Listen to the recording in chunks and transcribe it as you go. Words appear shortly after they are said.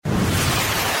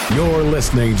You're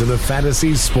listening to the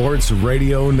Fantasy Sports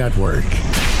Radio Network.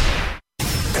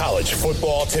 College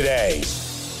football today.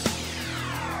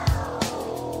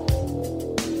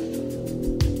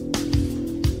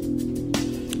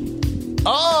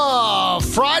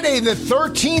 Friday the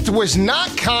 13th was not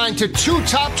kind to two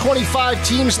top 25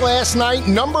 teams last night.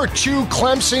 Number 2,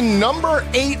 Clemson. Number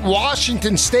 8,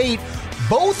 Washington State.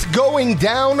 Both going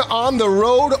down on the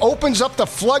road opens up the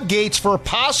floodgates for a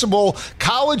possible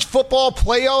college football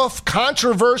playoff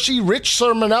controversy. Rich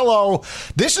Sermonello,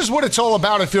 this is what it's all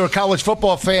about if you're a college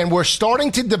football fan. We're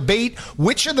starting to debate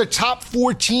which of the top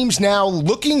 4 teams now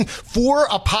looking for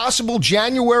a possible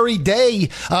January day,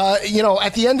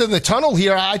 at the end of the tunnel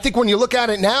here. I think when you look at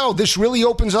it now, this really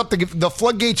opens up the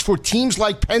floodgates for teams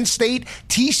like Penn State,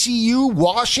 TCU,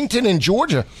 Washington, and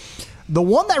Georgia. The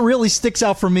one that really sticks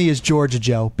out for me is Georgia,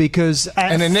 Joe, because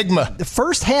an enigma. The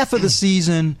first half of the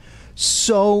season,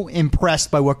 so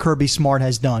impressed by what Kirby Smart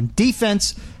has done.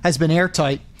 Defense has been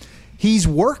airtight. He's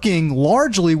working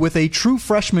largely with a true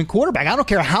freshman quarterback. I don't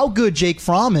care how good Jake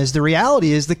Fromm is. The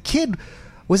reality is the kid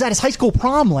was at his high school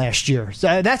prom last year.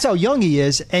 So that's how young he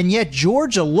is, and yet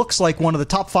Georgia looks like one of the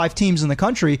top 5 teams in the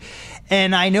country.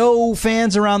 And I know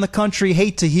fans around the country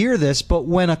hate to hear this, but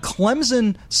when a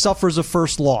Clemson suffers a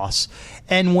first loss,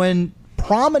 and when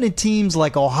prominent teams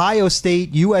like Ohio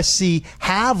State, USC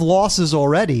have losses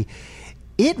already,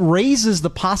 it raises the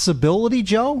possibility,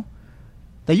 Joe,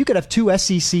 that you could have 2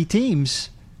 SEC teams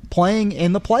playing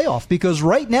in the playoff. Because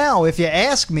right now, if you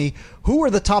ask me, who are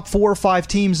the top 4 or 5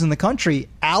 teams in the country?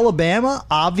 Alabama,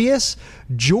 obvious.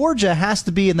 Georgia has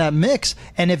to be in that mix.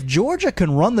 And if Georgia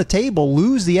can run the table,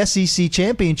 lose the SEC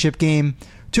championship game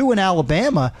to an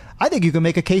Alabama, I think you can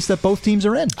make a case that both teams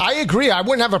are in. I agree. I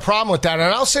wouldn't have a problem with that.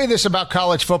 And I'll say this about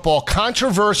college football.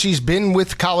 Controversy's been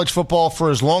with college football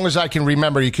for as long as I can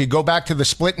remember. You could go back to the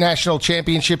split national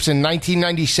championships in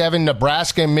 1997,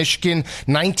 Nebraska and Michigan,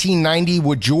 1990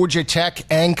 with Georgia Tech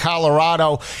and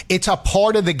Colorado. It's a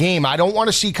part of the game. I don't want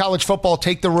to see college football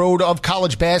take the road of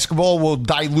college basketball. We'll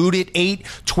dilute it. 8,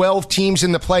 12 teams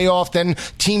in the playoff. Then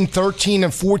team 13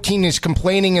 and 14 is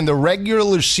complaining, and the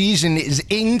regular season is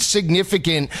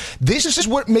insignificant. This is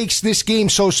what makes this game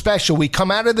so special. We come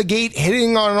out of the gate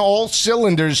hitting on all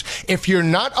cylinders. If you're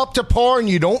not up to par and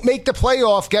you don't make the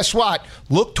playoff, guess what?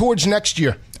 Look towards next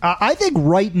year. I think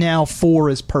right now 4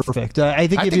 is perfect. I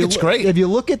think it's great. If you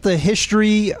look at the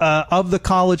history of the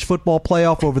college football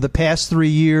playoff over the past 3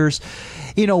 years,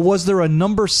 was there a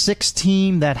number 6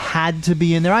 team that had to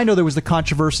be in there? I know there was the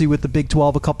controversy with the Big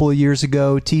 12 a couple of years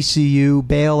ago, TCU,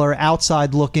 Baylor,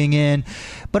 outside looking in.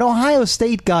 But Ohio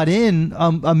State got in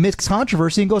amidst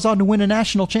controversy and goes on to win a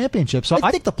national championship. So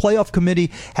I think the playoff committee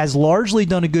has largely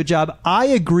done a good job. I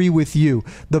agree with you.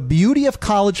 The beauty of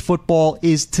college football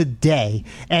is today,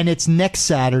 and it's next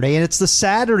Saturday, and it's the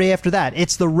Saturday after that.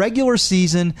 It's the regular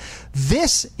season.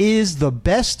 This is the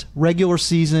best regular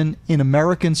season in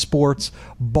American sports,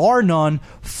 bar none.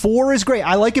 4 is great.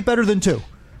 I like it better than 2.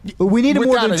 We need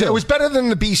more than 2. It was better than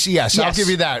the BCS. Yes. I'll give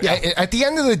you that. Yeah. At the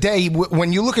end of the day,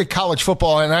 when you look at college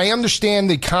football, and I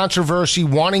understand the controversy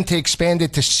wanting to expand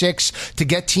it to 6 to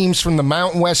get teams from the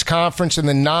Mountain West Conference and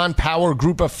the non-power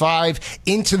group of 5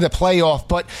 into the playoff,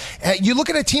 but you look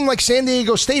at a team like San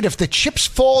Diego State, if the chips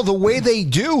fall the way they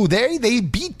do, they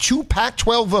beat 2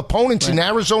 Pac-12 opponents in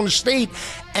Arizona State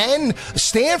and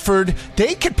Stanford.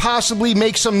 They could possibly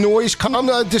make some noise come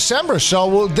December.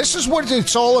 So this is what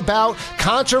it's all about.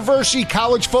 Controversy,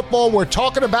 college football. We're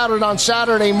talking about it on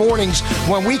Saturday mornings.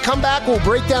 When we come back, we'll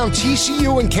break down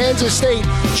TCU and Kansas State.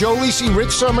 Joe Lisi, Rich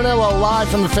Sermonello, live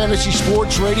from the Fantasy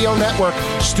Sports Radio Network,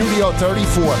 Studio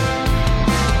 34.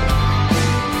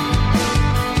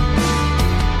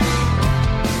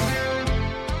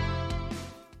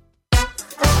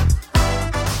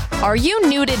 Are you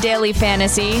new to daily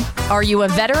fantasy? Are you a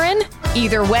veteran?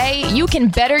 Either way, you can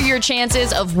better your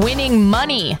chances of winning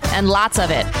money, and lots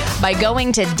of it, by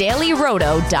going to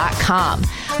dailyroto.com.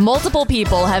 Multiple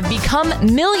people have become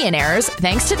millionaires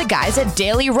thanks to the guys at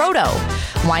Daily Roto.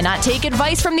 Why not take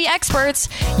advice from the experts?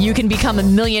 You can become a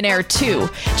millionaire too.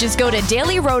 Just go to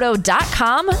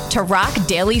dailyroto.com to rock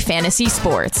daily fantasy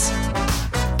sports.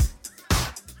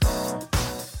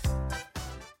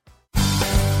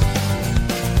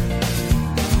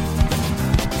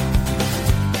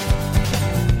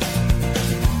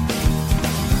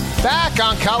 Back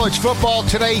on college football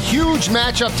today. Huge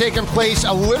matchup taking place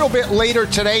a little bit later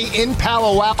today in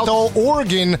Palo Alto,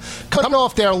 Oregon, coming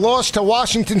off their loss to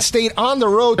Washington State on the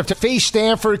road to face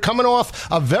Stanford, coming off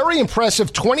a very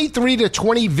impressive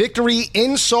 23-20 victory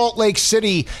in Salt Lake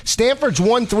City. Stanford's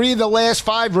won 3 of the last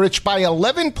 5, Rich, by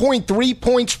 11.3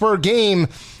 points per game.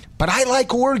 But I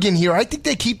like Oregon here. I think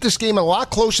they keep this game a lot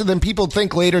closer than people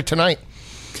think later tonight.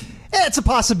 Yeah, it's a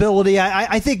possibility.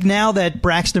 I think now that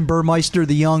Braxton Burmeister,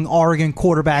 the young Oregon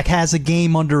quarterback, has a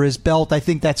game under his belt, I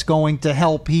think that's going to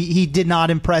help. He did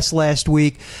not impress last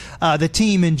week. The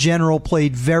team in general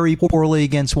played very poorly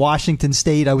against Washington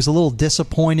State. I was a little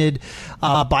disappointed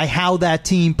by how that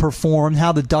team performed,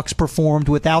 how the Ducks performed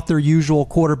without their usual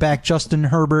quarterback, Justin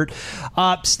Herbert.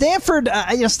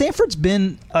 Stanford's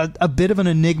been a bit of an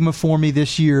enigma for me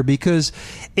this year because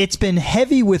it's been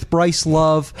heavy with Bryce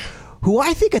Love, who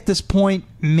I think at this point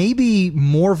may be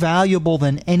more valuable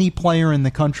than any player in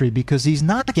the country because he's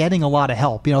not getting a lot of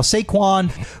help. Saquon,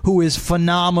 who is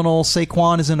phenomenal.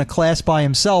 Saquon is in a class by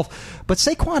himself, but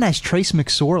Saquon has Trace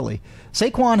McSorley.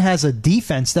 Saquon has a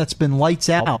defense that's been lights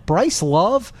out. Bryce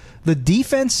Love, the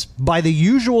defense by the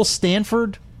usual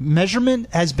Stanford measurement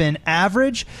has been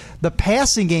average. The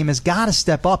passing game has got to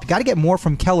step up. You got to get more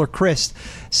from Keller Christ.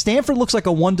 Stanford looks like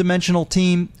a one-dimensional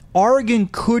team. Oregon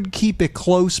could keep it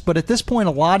close, but at this point,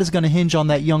 a lot is going to hinge on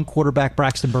that young quarterback,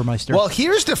 Braxton Burmeister. Well,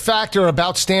 here's the factor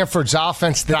about Stanford's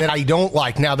offense that I don't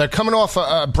like. Now, they're coming off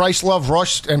Bryce Love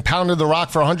rushed and pounded the rock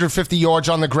for 150 yards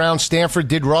on the ground. Stanford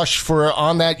did rush for,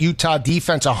 on that Utah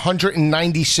defense,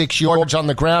 196 yards on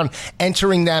the ground.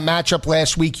 Entering that matchup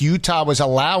last week, Utah was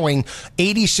allowing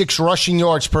 86 rushing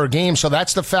yards per game, so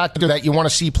that's the factor that you want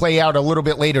to see play out a little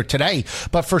bit later today.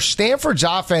 But for Stanford's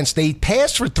offense, they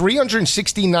passed for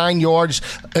 369 yards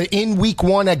in week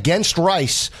one against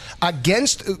Rice,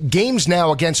 against games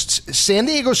now against San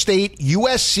Diego State,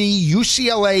 USC,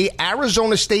 UCLA,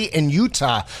 Arizona State, and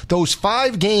Utah. Those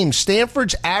 5 games,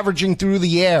 Stanford's averaging through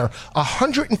the air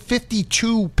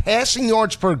 152 passing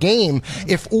yards per game.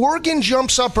 If Oregon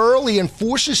jumps up early and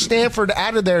forces Stanford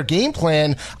out of their game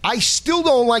plan, I still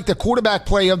don't like the quarterback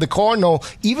play of the Cardinal.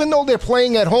 Even though they're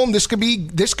playing at home, this could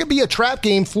be a trap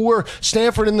game for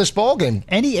Stanford in this ballgame.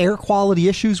 Any air quality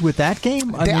issues with that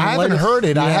game? I haven't heard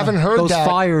it. Yeah, I haven't heard those that. Those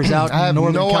fires out in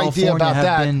Northern California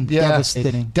have been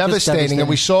devastating. Devastating. And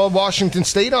we saw Washington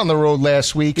State on the road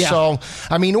last week. Yeah. So,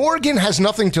 Oregon has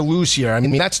nothing to lose here.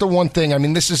 That's the one thing.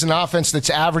 This is an offense that's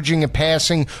averaging and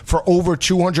passing for over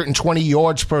 220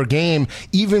 yards per game,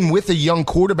 even with a young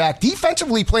quarterback.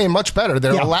 Defensively playing much better.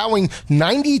 They're allowing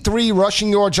 93 rushing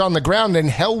yards on the ground and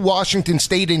held Washington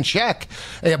State in check.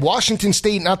 Washington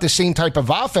State, not the same type of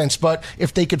offense, but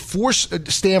if they could force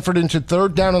Stanford into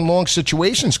third down and long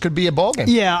situations, could be a ballgame.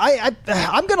 Yeah,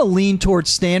 I'm going to lean towards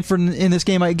Stanford in this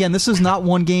game. Again, this is not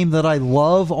one game that I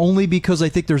love, only because I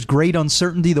think there's great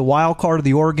uncertainty, the wild card of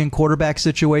the Oregon quarterback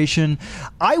situation.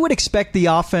 I would expect the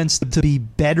offense to be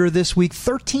better this week.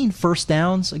 13 first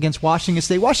downs against Washington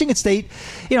State. Washington State,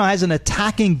 has an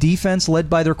attacking defense led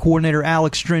by their coordinator,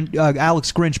 Alex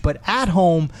Grinch, but at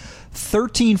home,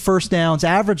 13 first downs,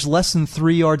 average less than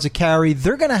 3 yards a carry.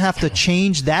 They're going to have to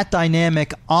change that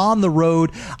dynamic on the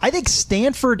road. I think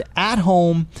Stanford at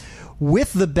home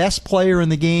with the best player in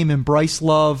the game in Bryce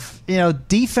Love,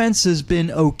 defense has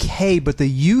been okay, but the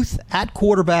youth at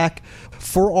quarterback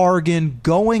for Oregon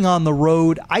going on the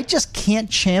road, I just can't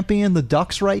champion the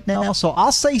Ducks right now. So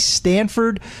I'll say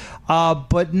Stanford,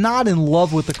 but not in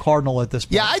love with the Cardinal at this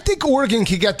point. Yeah, I think Oregon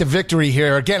could get the victory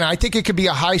here. Again, I think it could be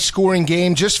a high-scoring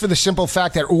game just for the simple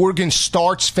fact that Oregon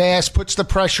starts fast, puts the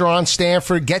pressure on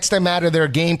Stanford, gets them out of their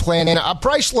game plan. And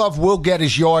Bryce Love will get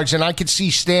his yards, and I could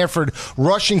see Stanford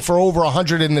rushing for over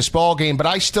 100 in this ballgame. But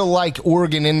I still like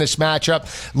Oregon in this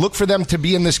matchup. Look for them to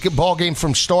be in this ballgame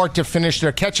from start to finish.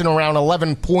 They're catching around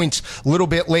 11 points a little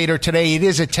bit later today. It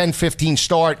is a 10:15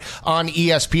 start on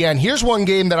ESPN. Here's one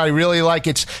game that I really like.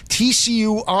 It's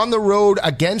TCU on the road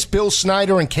against Bill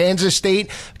Snyder and Kansas State.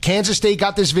 Kansas State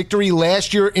got this victory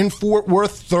last year in Fort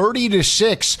Worth,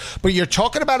 30-6. But you're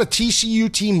talking about a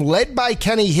TCU team led by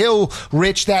Kenny Hill,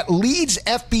 Rich, that leads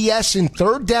FBS in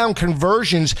third down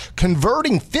conversions,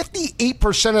 converting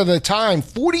 58% of the time,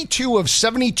 42 of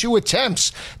 72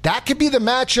 attempts. That could be the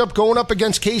matchup going up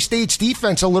against K-State's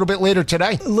defense a little bit later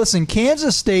today. Listen,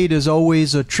 Kansas State is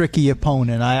always a tricky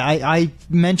opponent. I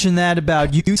mentioned that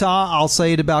about Utah. I'll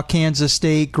say it about Kansas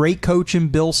State. Great coach in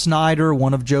Bill Snyder,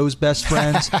 one of Joe's best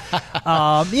friends.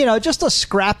 Just a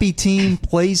scrappy team,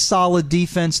 plays solid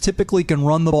defense, typically can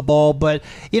run the ball. But,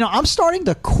 I'm starting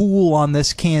to cool on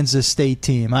this Kansas State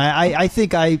team. I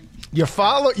think you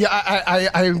follow?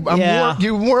 Yeah,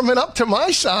 you're warming up to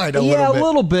my side a little bit. Yeah, a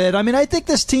little bit. I think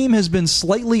this team has been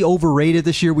slightly overrated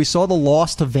this year. We saw the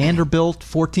loss to Vanderbilt,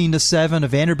 14-7, a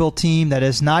Vanderbilt team that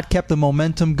has not kept the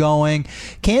momentum going.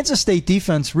 Kansas State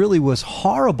defense really was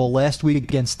horrible last week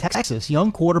against Texas.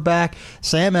 Young quarterback,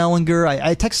 Sam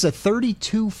Ehlinger. Texas had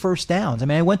 32 first downs.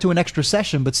 I went to an extra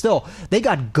session, but still, they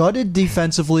got gutted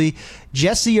defensively.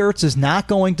 Jesse Ertz is not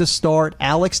going to start.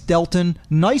 Alex Delton,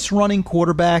 nice running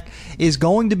quarterback, is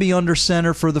going to be under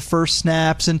center for the first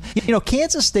snaps. And,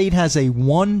 Kansas State has a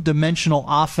one-dimensional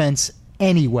offense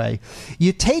anyway.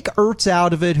 You take Ertz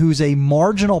out of it, who's a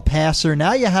marginal passer.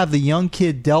 Now you have the young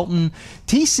kid Delton.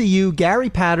 TCU,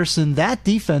 Gary Patterson, that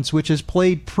defense, which has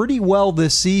played pretty well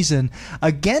this season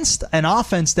against an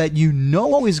offense that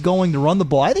is going to run the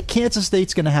ball. I think Kansas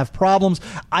State's going to have problems.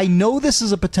 I know this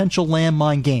is a potential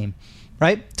landmine game,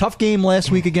 right? Tough game last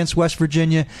week against West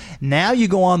Virginia. Now you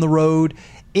go on the road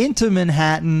into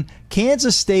Manhattan.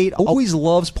 Kansas State always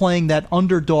loves playing that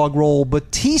underdog role,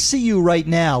 but TCU right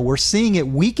now, we're seeing it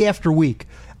week after week,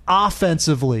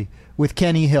 offensively with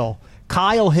Kenny Hill.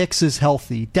 Kyle Hicks is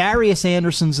healthy. Darius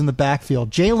Anderson's in the backfield.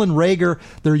 Jalen Reagor,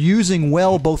 they're using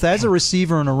well both as a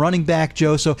receiver and a running back,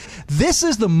 Joe. So this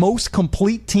is the most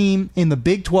complete team in the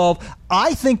Big 12.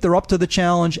 I think they're up to the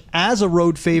challenge as a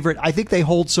road favorite. I think they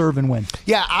hold, serve, and win.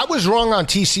 Yeah, I was wrong on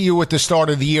TCU at the start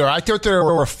of the year. I thought they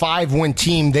were a 5-win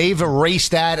team. They've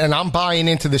erased that, and I'm buying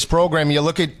into this program. You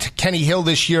look at Kenny Hill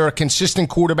this year, a consistent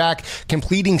quarterback,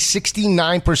 completing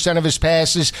 69% of his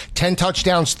passes, 10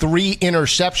 touchdowns, 3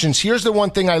 interceptions. Here's the one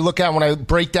thing I look at when I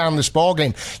break down this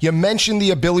ballgame. You mentioned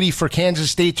the ability for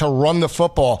Kansas State to run the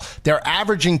football. They're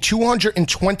averaging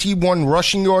 221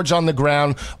 rushing yards on the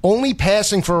ground, only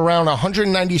passing for around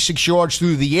 196 yards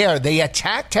through the air. They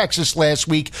attacked Texas last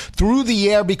week through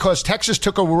the air because Texas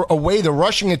took away the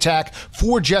rushing attack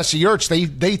for Jesse Ertz.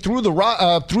 They threw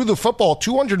the football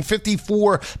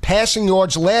 254 passing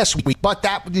yards last week, but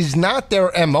that is not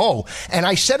their MO. And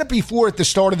I said it before at the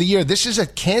start of the year, this is a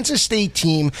Kansas State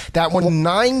team that won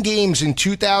 9 games in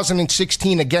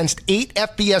 2016 against 8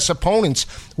 FBS opponents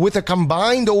with a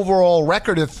combined overall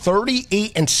record of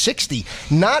 38-60.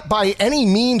 Not by any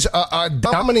means a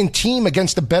dominant team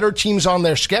against the better teams on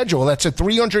their schedule. That's a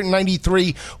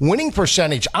 393 winning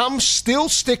percentage. I'm still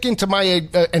sticking to my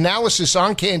analysis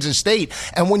on Kansas State.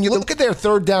 And when you look at their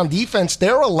third down defense,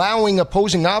 they're allowing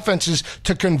opposing offenses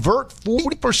to convert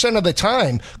 40% of the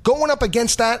time. Going up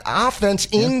against that offense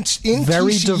in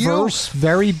very TCU, diverse,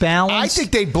 very balanced. I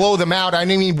think they blow them out. I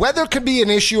mean, weather could be an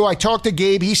issue. I talked to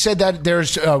Gabe. He said that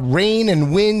there's rain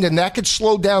and wind, and that could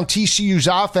slow down TCU's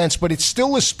offense, but it's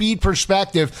still a speed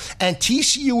perspective. And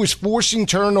TCU is forcing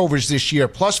turnovers this year,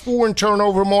 +4 in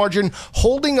turnover margin,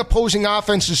 holding opposing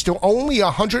offenses to only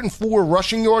 104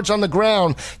 rushing yards on the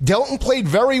ground. Delton played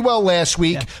very well last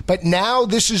week, but now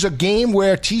this is a game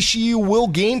where TCU will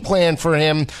game plan for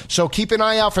him, so keep an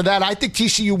eye out for that. I think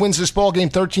TCU wins this ball game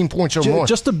 13 points or more.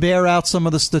 Just to bear out some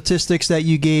of the statistics that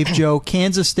you gave, Joe,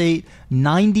 Kansas State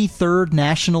 93rd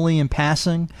nationally in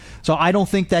passing, so I don't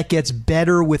think that gets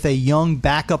better with a young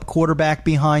backup quarterback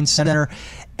behind center.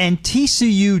 And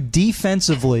TCU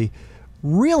defensively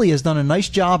really has done a nice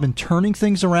job in turning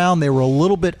things around. They were a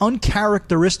little bit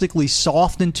uncharacteristically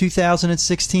soft in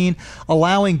 2016,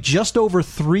 allowing just over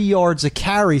 3 yards a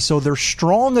carry, so they're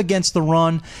strong against the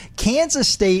run. Kansas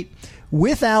State,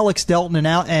 with Alex Delton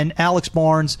and Alex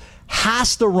Barnes,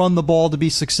 has to run the ball to be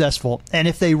successful. And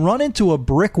if they run into a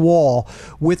brick wall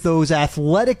with those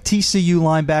athletic TCU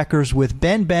linebackers with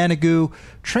Ben Banigou,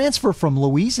 transfer from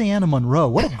Louisiana Monroe.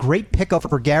 What a great pickup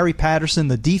for Gary Patterson,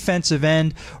 the defensive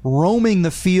end, roaming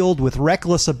the field with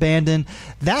reckless abandon.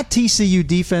 That TCU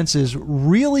defense is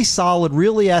really solid,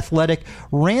 really athletic.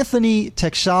 Ranthony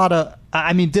Texada,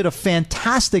 did a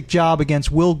fantastic job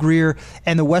against Will Grier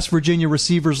and the West Virginia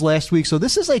receivers last week. So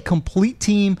this is a complete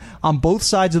team on both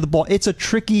sides of the ball. It's a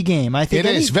tricky game. I think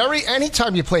it is.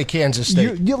 Anytime you play Kansas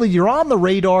State. You're on the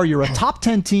radar. You're a top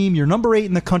 10 team. You're number 8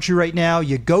 in the country right now.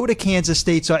 You go to Kansas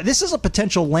State. So this is a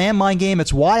potential landmine game.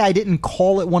 It's why I didn't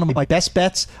call it one of my best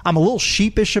bets. I'm a little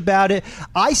sheepish about it.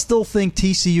 I still think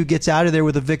TCU gets out of there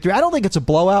with a victory. I don't think it's a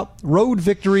blowout. Road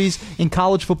victories in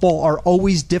college football are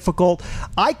always difficult.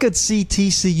 I could see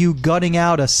TCU gutting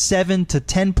out a 7 to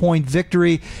 10 point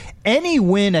victory. Any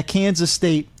win at Kansas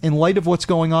State, in light of what's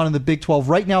going on in the Big 12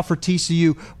 right now for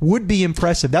TCU, would be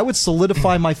impressive. That would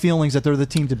solidify my feelings that they're the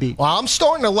team to beat. Well, I'm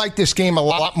starting to like this game a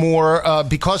lot more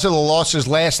because of the losses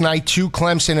last night to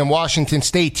Clemson and Washington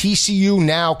State. TCU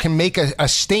now can make a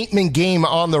statement game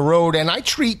on the road, and I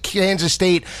treat Kansas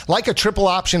State like a triple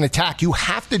option attack. You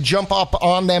have to jump up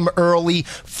on them early,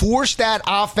 force that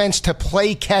offense to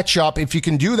play catch up if you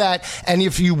can do that. And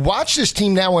if you watch this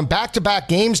team now in back-to-back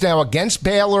games now against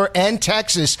Baylor and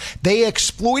Texas, they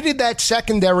exploited that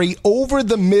secondary over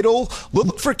the middle.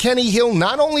 Look for Kenny Hill,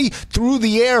 not only through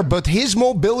the air, but his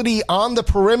mobility on the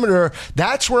perimeter.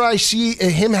 That's where I see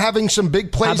him having some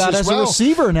big plays as well. How about as a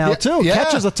receiver now, too? Yeah.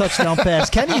 Catches a touchdown pass.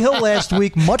 Kenny Hill last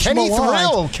week, much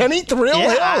maligned. Kenny Thrill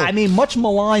Hill. Much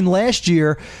maligned last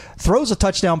year. throws a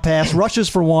touchdown pass, rushes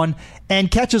for one, and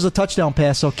catches a touchdown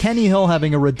pass. So Kenny Hill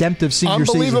having a redemptive senior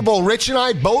season. Unbelievable. Rich and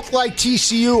I both like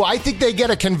TCU. I think they get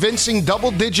a convincing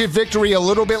double-digit victory a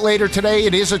little bit later today.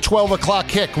 It is a 12 o'clock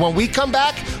kick. When we come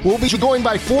back, we'll be joined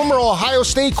by former Ohio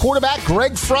State quarterback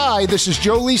Greg Frey. This is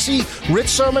Joe Lisi, Rich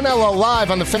Sermonello,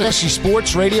 live on the Fantasy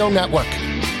Sports Radio Network.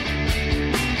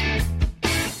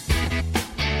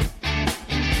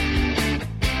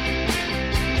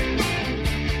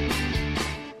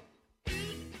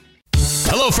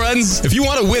 Hello, friends. If you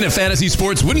want to win at fantasy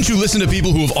sports, wouldn't you listen to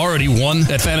people who have already won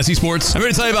at fantasy sports? I'm here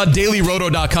to tell you about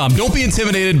DailyRoto.com. Don't be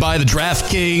intimidated by the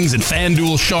DraftKings and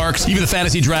FanDuel Sharks, even the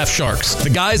Fantasy Draft Sharks. The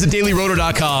guys at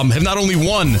DailyRoto.com have not only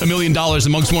won $1 million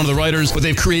amongst one of the writers, but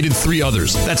they've created 3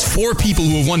 others. That's 4 people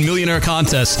who have won millionaire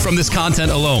contests from this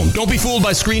content alone. Don't be fooled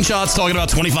by screenshots talking about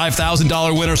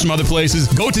 $25,000 winners from other places.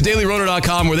 Go to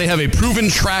DailyRoto.com where they have a proven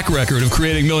track record of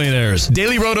creating millionaires.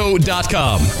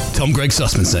 DailyRoto.com. Tell them Greg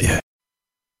Sussman sent you.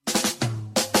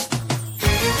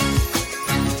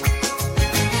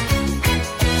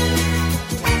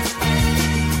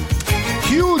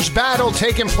 Huge battle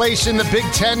taking place in the Big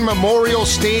Ten Memorial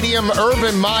Stadium.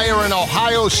 Urban Meyer in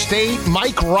Ohio State,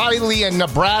 Mike Riley in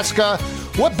Nebraska.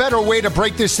 What better way to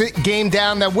break this game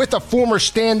down than with a former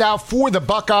standout for the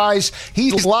Buckeyes?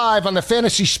 He's live on the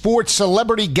Fantasy Sports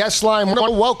Celebrity Guest Line. We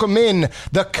want to welcome in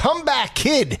the comeback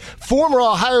kid, former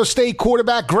Ohio State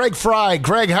quarterback Greg Frey.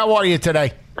 Greg, how are you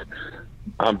today?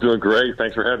 I'm doing great.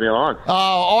 Thanks for having me on.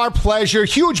 Our pleasure.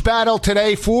 Huge battle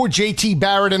today for JT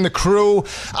Barrett and the crew.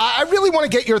 I really want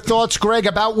to get your thoughts, Greg,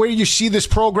 about where you see this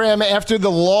program after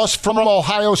the loss from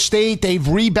Ohio State. They've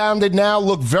rebounded now,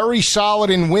 look very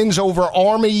solid in wins over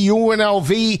Army,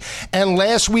 UNLV, and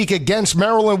last week against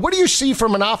Maryland. What do you see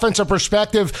from an offensive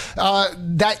perspective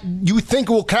that you think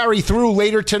will carry through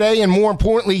later today and, more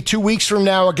importantly, 2 weeks from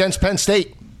now against Penn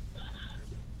State?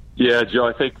 Yeah, Joe,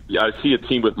 I think I see a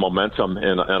team with momentum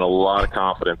and a lot of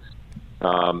confidence.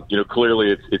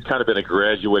 Clearly it's kind of been a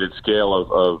graduated scale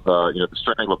of the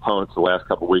strength of opponents the last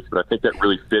couple of weeks, but I think that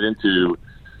really fit into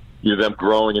them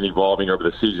growing and evolving over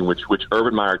the season, which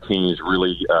Urban Meyer teams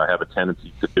really have a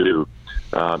tendency to do.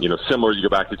 Similar, you go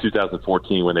back to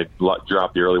 2014 when they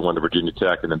dropped the early one to Virginia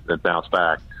Tech and then bounced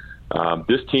back.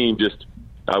 This team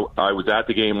I was at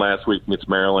the game last week against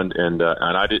Maryland, and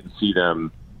I didn't see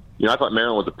them. I thought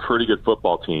Maryland was a pretty good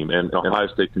football team, and Ohio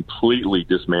State completely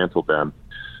dismantled them.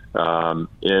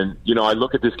 I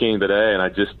look at this game today, and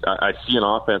I see an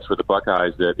offense for the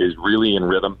Buckeyes that is really in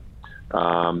rhythm.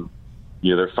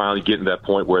 They're finally getting to that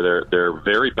point where they're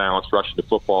very balanced, rushing the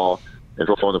football and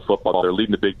throwing the football. They're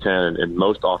leading the Big Ten in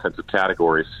most offensive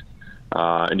categories.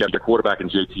 And you have their quarterback in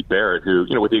JT Barrett, who,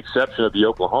 with the exception of the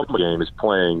Oklahoma game, is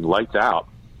playing lights out.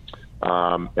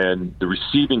 And the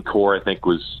receiving core, I think,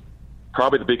 was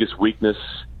probably the biggest weakness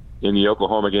in the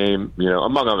Oklahoma game,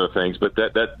 among other things. But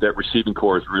that receiving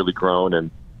core has really grown, and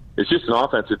it's just an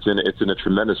offense. It's in a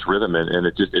tremendous rhythm, and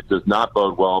it does not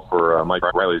bode well for Mike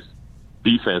Riley's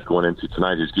defense going into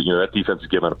tonight. That defense is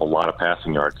giving up a lot of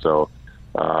passing yards. So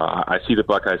I see the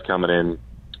Buckeyes coming in,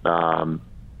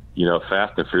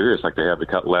 fast and furious like they have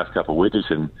the last couple of weeks.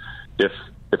 And if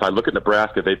I look at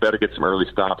Nebraska, they better get some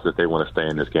early stops if they want to stay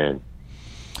in this game.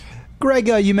 Greg,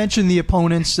 you mentioned the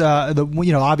opponents,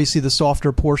 obviously the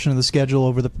softer portion of the schedule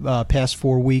over the past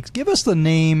 4 weeks. Give us the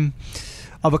name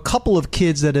of a couple of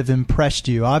kids that have impressed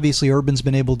you. Obviously, Urban's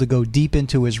been able to go deep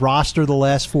into his roster the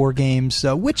last 4 games.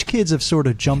 Which kids have sort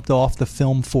of jumped off the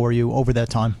film for you over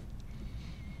that time?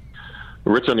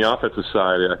 Rich, on the offensive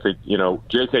side, I think,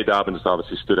 J.K. Dobbins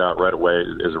obviously stood out right away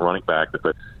as a running back,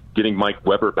 but getting Mike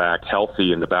Weber back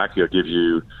healthy in the backfield gives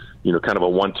you kind of a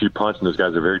 1-2 punch, and those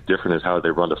guys are very different as how they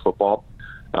run the football.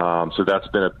 So that's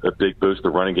been a big boost. The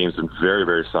running game's been very,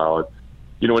 very solid.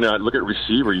 When I look at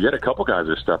receiver, you got a couple guys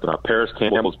that are stepping up. Paris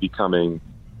Campbell's becoming,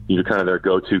 kind of their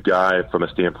go-to guy from a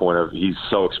standpoint of he's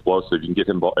so explosive. You can get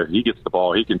him, if he gets the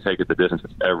ball, he can take it the distance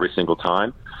every single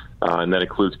time. And that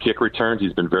includes kick returns.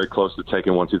 He's been very close to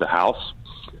taking one to the house.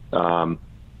 The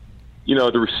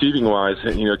receiving-wise,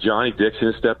 Johnny Dixon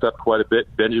has stepped up quite a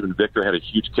bit. Benjamin Victor had a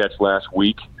huge catch last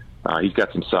week. He's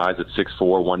got some size at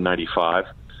 6'4", 195.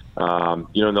 And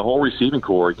the whole receiving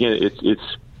core, again,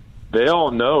 it's they all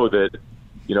know that,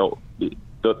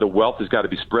 the wealth has got to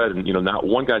be spread. And, not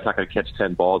one guy's not going to catch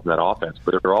 10 balls in that offense,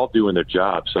 but they're all doing their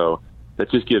job. So that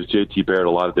just gives JT Barrett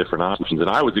a lot of different options. And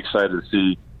I was excited to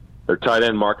see their tight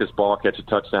end Marcus Ball catch a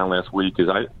touchdown last week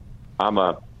because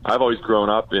I've always grown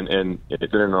up and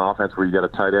it's in an offense where you got a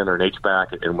tight end or an H-back.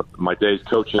 And with my days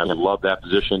coaching, I love that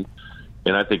position.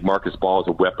 And I think Marcus Ball is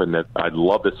a weapon that I'd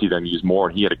love to see them use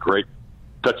more. He had a great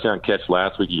touchdown catch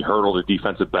last week. He hurdled a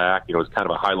defensive back. It was kind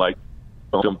of a highlight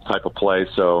type of play.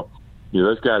 So,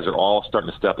 those guys are all starting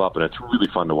to step up, and it's really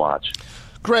fun to watch.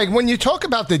 Greg, when you talk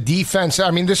about the defense,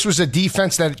 I mean, this was a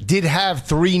defense that did have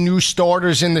 3 new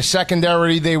starters in the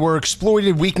secondary. They were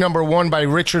exploited week number 1 by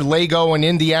Richard Lago in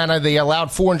Indiana. They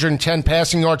allowed 410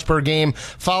 passing yards per game,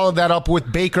 followed that up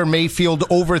with Baker Mayfield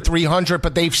over 300,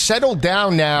 but they've settled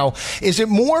down now. Is it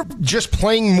more just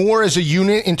playing more as a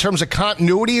unit in terms of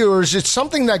continuity, or is it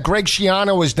something that Greg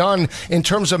Schiano has done in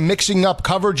terms of mixing up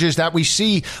coverages that we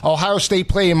see Ohio State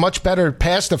play a much better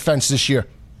pass defense this year?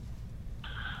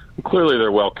 Clearly,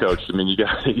 they're well coached. I mean, you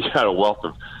got a wealth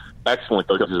of excellent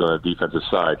coaches on the defensive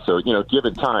side. So,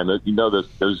 given time,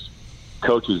 those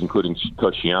coaches, including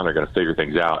Coach Schiano, are going to figure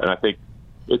things out. And I think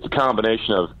it's a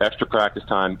combination of extra practice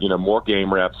time, more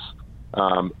game reps.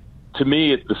 To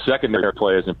me, the secondary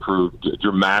play has improved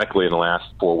dramatically in the last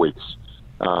 4 weeks.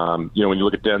 When you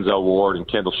look at Denzel Ward and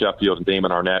Kendall Sheffield and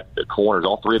Damon Arnett at corners,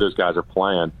 all 3 of those guys are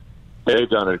playing. They've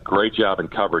done a great job in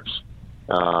coverage.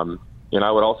 And I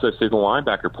would also say the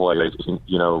linebacker play,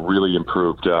 really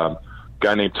improved. A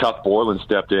guy named Tuff Borland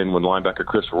stepped in when linebacker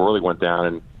Chris Worley went down,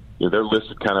 and they're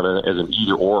listed kind of as an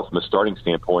either-or from a starting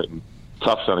standpoint. And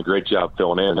Tuff's done a great job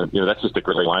filling in, and that's just a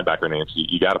great linebacker name. So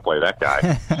you got to play that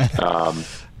guy.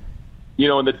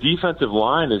 And the defensive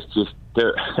line is just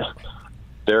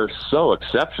they're so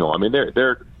exceptional. I mean,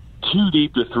 they're 2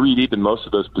 deep to 3 deep in most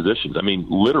of those positions. I mean,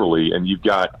 literally, and you've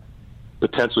got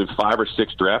potentially 5 or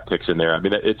 6 draft picks in there. I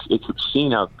mean, it's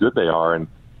obscene how good they are. And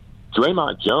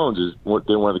Draymond Jones has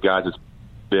been one of the guys that's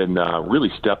been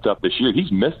really stepped up this year.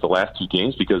 He's missed the last 2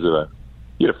 games because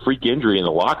he had a freak injury in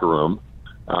the locker room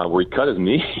where he cut his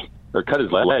knee or cut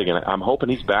his leg, and I'm hoping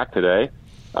he's back today.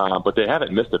 But they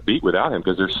haven't missed a beat without him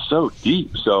because they're so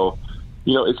deep. So,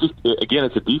 it's just, again,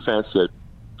 it's a defense that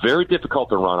very difficult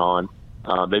to run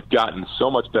on. They've gotten so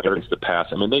much better against the pass.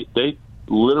 I mean, they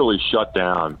literally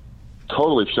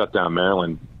totally shut down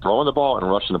Maryland, throwing the ball and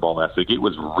rushing the ball last week. It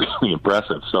was really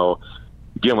impressive. So,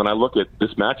 again, when I look at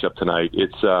this matchup tonight,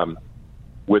 it's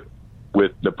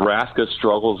with Nebraska's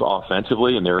struggles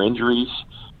offensively and their injuries,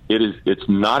 it's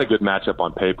not a good matchup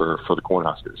on paper for the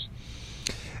Cornhuskers.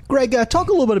 Greg, talk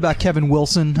a little bit about Kevin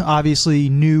Wilson, obviously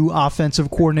new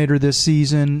offensive coordinator this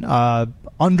season,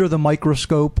 under the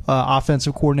microscope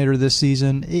offensive coordinator this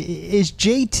season. Is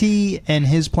JT and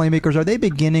his playmakers, are they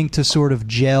beginning to sort of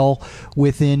gel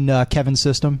within Kevin's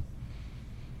system?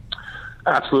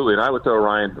 Absolutely, and I would throw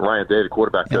Ryan Day, the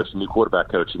quarterback coach, the new quarterback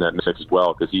coach, in that mix as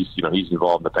well, because he's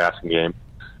involved in the passing game.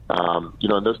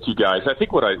 And those 2 guys, I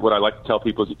think what I like to tell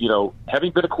people is,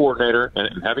 having been a coordinator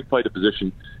and having played the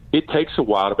position, it takes a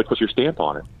while to put your stamp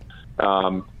on it.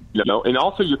 And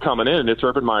also you're coming in, and it's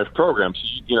Urban Meyer's program.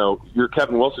 So, you're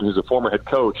Kevin Wilson, who's a former head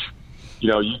coach.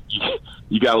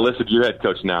 You got a list of your head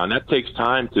coach now, and that takes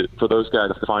time for those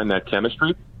guys to find that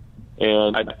chemistry.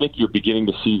 And I think you're beginning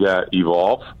to see that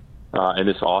evolve in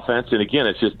this offense. And again,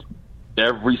 it's just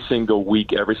every single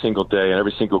week, every single day, and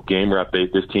every single game rep,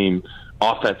 this team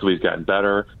offensively has gotten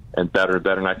better and better and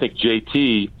better. And I think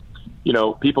JT,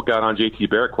 people got on JT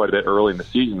Barrett quite a bit early in the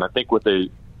season. I think what the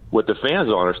fans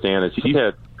don't understand is he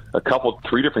had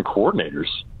 3 different coordinators,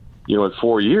 in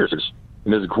 4 years.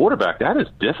 And as a quarterback, that is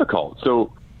difficult.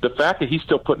 So the fact that he's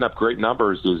still putting up great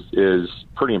numbers is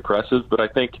pretty impressive. But I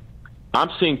think I'm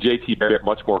seeing JT Barrett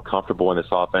much more comfortable in this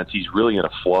offense. He's really in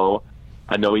a flow.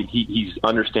 I know he's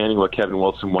understanding what Kevin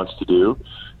Wilson wants to do.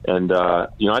 And,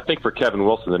 I think for Kevin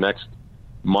Wilson, the next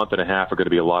month and a half are going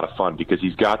to be a lot of fun because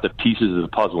he's got the pieces of the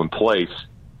puzzle in place,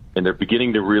 and they're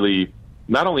beginning to really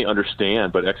not only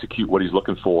understand but execute what he's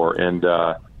looking for. And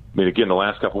again, the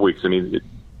last couple of weeks,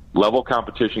 level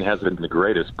competition hasn't been the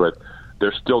greatest, but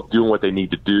they're still doing what they need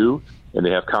to do, and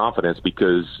they have confidence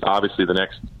because obviously the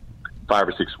next 5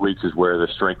 or 6 weeks is where the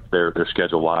strength of their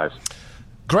schedule lies.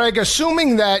 Greg,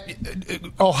 assuming that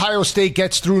Ohio State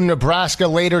gets through Nebraska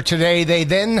later today, they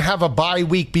then have a bye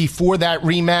week before that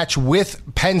rematch with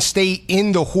Penn State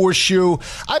in the Horseshoe.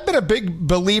 I've been a big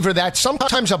believer that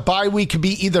sometimes a bye week can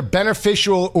be either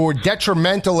beneficial or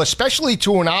detrimental, especially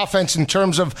to an offense in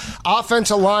terms of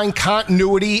offensive line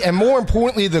continuity and, more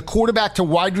importantly, the quarterback to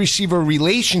wide receiver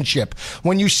relationship.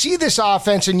 When you see this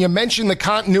offense, and you mentioned the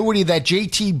continuity that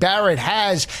JT Barrett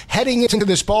has heading into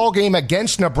this ball game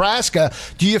against Nebraska,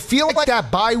 do you feel like that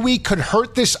bye week could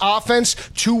hurt this offense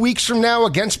 2 weeks from now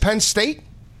against Penn State?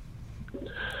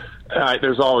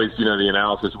 There's always, the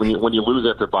analysis. When you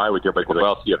lose after bye week, everybody goes,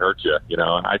 well, see, it hurts you,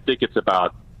 And I think it's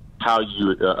about how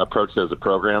you approach it as a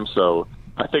program. So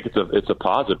I think it's a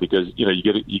positive because,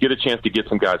 you get a chance to get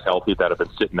some guys healthy that have been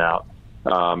sitting out.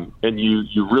 And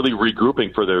you really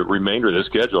regrouping for the remainder of the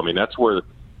schedule. That's where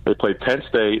they play Penn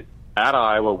State, at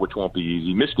Iowa, which won't be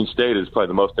easy. Michigan State is probably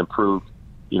the most improved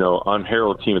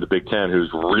unheralded team of the Big Ten who's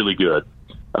really good.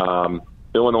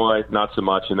 Illinois, not so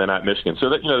much, and then at Michigan. So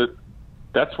that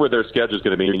that's where their schedule is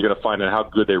going to be. You're going to find out how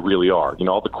good they really are.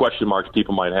 All the question marks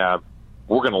people might have,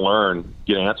 we're going to learn,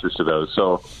 get answers to those.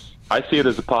 So I see it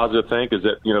as a positive thing, is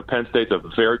that Penn State's a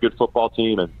very good football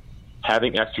team, and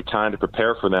having extra time to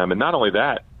prepare for them. And not only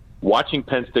that, watching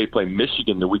Penn State play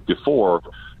Michigan the week before,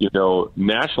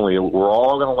 nationally, we're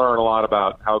all going to learn a lot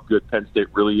about how good Penn State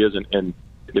really is, and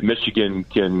if Michigan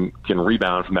can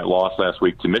rebound from that loss last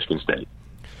week to Michigan State.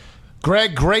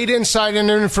 Greg, great insight and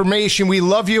information. We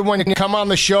love you when you come on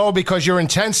the show because your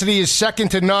intensity is second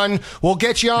to none. We'll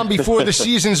get you on before the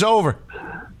season's over.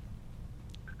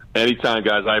 Anytime,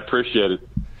 guys. I appreciate it.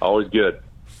 Always good.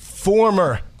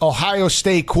 Former Ohio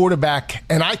State quarterback,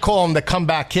 and I call him the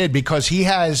comeback kid because he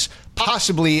has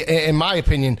possibly, in my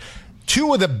opinion,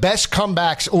 two of the best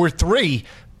comebacks, or three,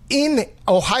 in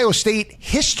Ohio State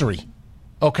history.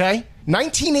 Okay?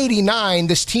 1989,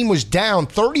 this team was down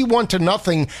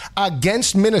 31-0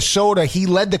 against Minnesota. He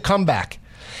led the comeback.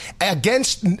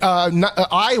 Against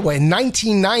Iowa in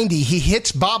 1990, he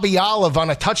hits Bobby Olive on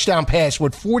a touchdown pass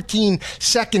with 14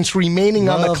 seconds remaining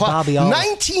on the clock.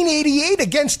 1988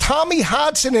 against Tommy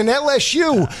Hodson and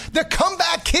LSU. The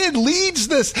comeback kid leads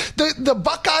the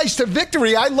Buckeyes to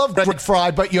victory. I love Greg Frey,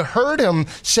 but you heard him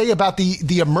say about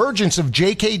the emergence of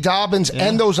J.K. Dobbins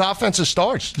and those offensive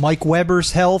stars. Mike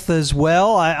Weber's health as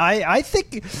well. I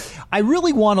think I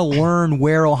really want to learn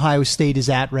where Ohio State is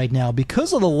at right now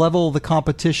because of the level of the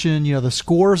competition. The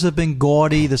scores have been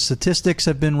gaudy, the statistics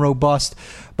have been robust,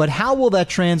 but how will that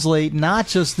translate not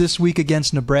just this week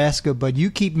against Nebraska, but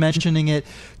you keep mentioning it,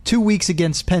 2 weeks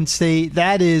against Penn State?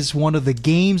 That is one of the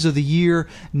games of the year,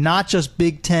 not just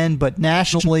Big Ten, but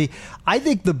nationally. I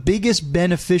think the biggest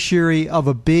beneficiary of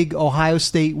a big Ohio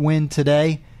State win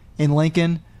today in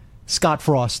Lincoln, Scott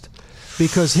Frost,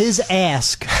 because his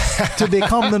ask to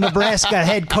become the Nebraska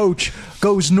head coach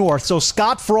goes north. So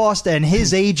Scott Frost and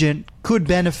his agent could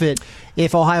benefit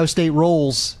if Ohio State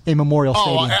rolls in Memorial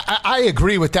Stadium. I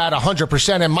agree with that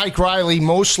 100%. And Mike Riley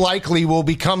most likely will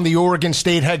become the Oregon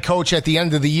State head coach at the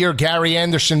end of the year. Gary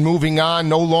Anderson moving on,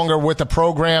 no longer with the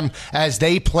program as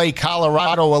they play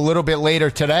Colorado a little bit later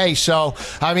today. So,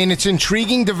 it's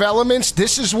intriguing developments.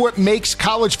 This is what makes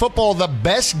college football the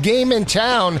best game in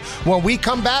town. When we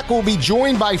come back, we'll be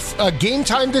joined by Game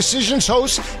Time Decisions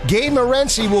host Gabe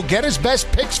Morency. We'll get his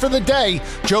best picks for the day.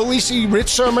 Joe Lisi, Rich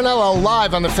Sermonello,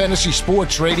 live on the Fantasy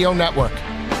Sports Radio Network.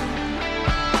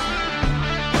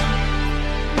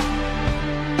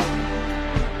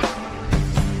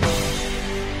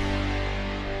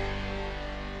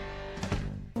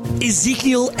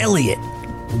 Ezekiel Elliott,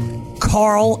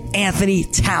 Carl Anthony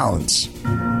Towns,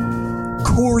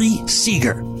 Corey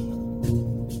Seager.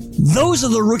 Those are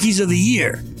the rookies of the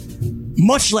year,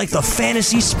 much like the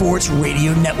Fantasy Sports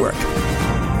Radio Network.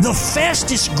 The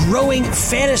fastest growing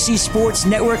fantasy sports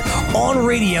network on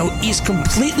radio is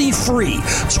completely free,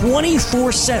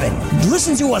 24/7.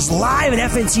 Listen to us live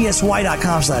at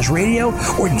fntsy.com/radio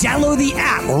or download the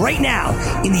app right now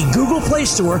in the Google Play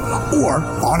Store or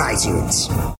on iTunes.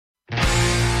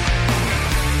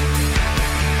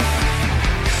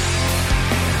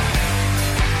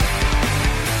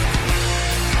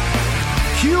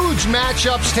 Huge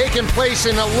matchups taking place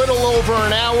in a little over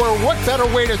an hour. What better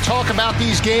way to talk about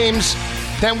these games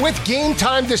than with Game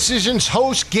Time Decisions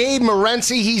host Gabe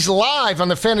Morency? He's live on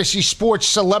the Fantasy Sports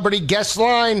Celebrity Guest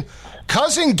Line.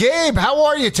 Cousin Gabe, how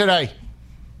are you today?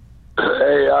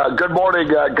 Hey, good morning,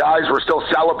 guys. We're still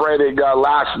celebrating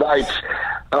last night's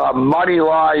money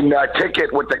line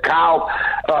ticket with the Cal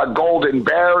Golden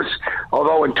Bears.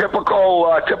 Although in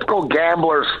typical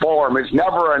gambler's form, it's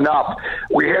never enough.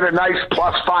 We hit a nice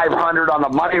plus 500 on the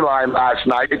money line last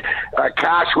night.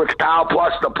 Cash with Cal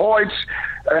plus the points.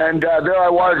 And there I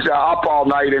was up all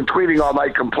night and tweeting all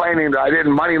night complaining that I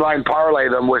didn't money line parlay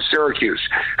them with Syracuse.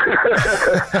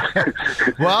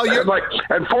 Well,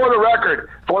 and for the record,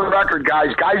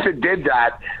 guys that did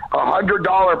that,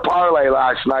 $100 parlay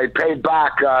last night paid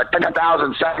back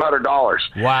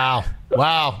 $10,700.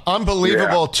 Wow,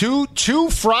 unbelievable! Yeah.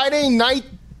 Two Friday night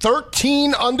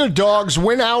 13 underdogs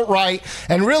win outright,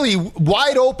 and really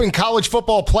wide open college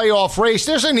football playoff race.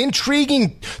 There's an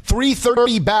intriguing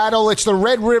 3:30 battle. It's the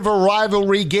Red River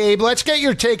rivalry, Gabe. Let's get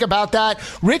your take about that.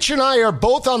 Rich and I are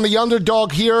both on the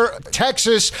underdog here,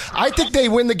 Texas. I think they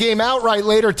win the game outright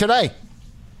later today.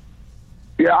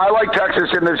 Yeah, I like Texas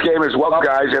in this game as well,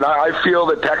 guys, and I feel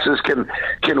that Texas can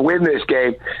win this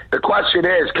game. The question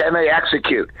is, can they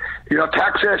execute?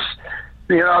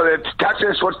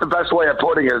 Texas, what's the best way of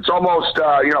putting it? It's almost,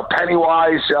 penny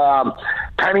wise,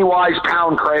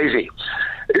 pound crazy.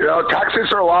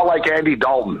 Texas are a lot like Andy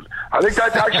Dalton. I think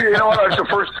that's actually, it's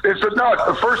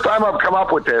the first time I've come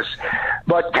up with this.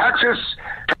 But Texas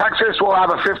will have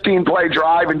a 15-play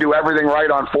drive and do everything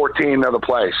right on 14 of the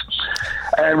plays.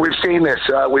 And we've seen this.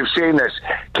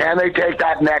 Can they take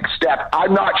that next step?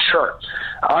 I'm not sure.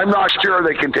 I'm not sure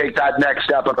they can take that next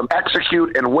step of them,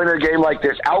 execute and win a game like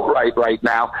this outright right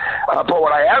now. But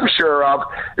what I am sure of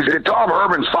is that Tom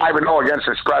Herman's 5-0 against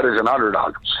the spread as an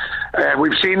underdog. And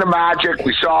we've seen the magic.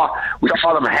 We saw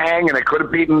them hang, and they could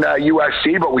have beaten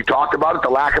USC, but we talked about it, the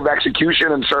lack of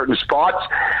execution in certain spots.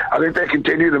 I think they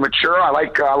continue to mature. I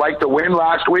like the win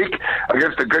last week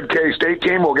against a good K-State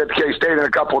team. We'll get to K-State in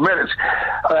a couple of minutes.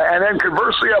 And then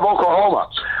conversely, I have Oklahoma.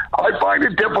 I find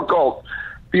it difficult.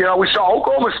 We saw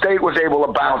Oklahoma State was able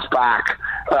to bounce back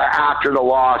after the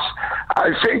loss.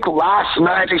 I think last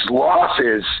night's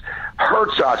losses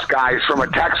hurts us, guys, from a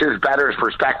Texas bettors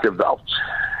perspective, though.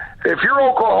 If you're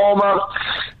Oklahoma,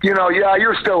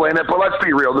 you're still in it, but let's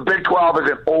be real. The Big 12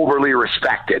 isn't overly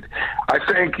respected. I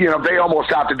think, they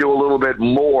almost have to do a little bit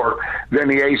more than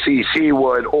the ACC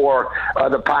would or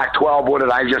the Pac-12 would,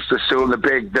 and I just assume the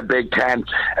Big 10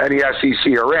 and the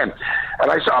SEC are in. And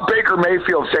I saw Baker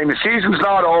Mayfield saying the season's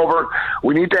not over.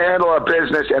 We need to handle our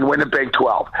business and win the Big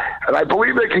 12. And I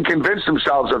believe they can convince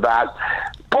themselves of that.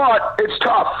 But it's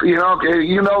tough. You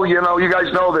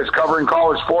guys know this, covering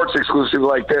college sports exclusively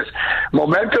like this.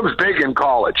 Momentum's big in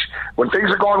college. When things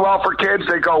are going well for kids,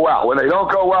 they go well. When they don't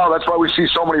go well, that's why we see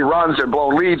so many runs and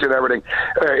blown leads and everything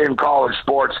in college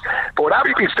sports. But with that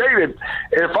being stated,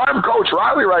 if I'm Coach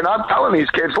Riley right now, I'm telling these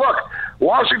kids, look,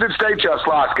 Washington State just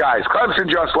lost guys. Clemson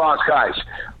just lost guys.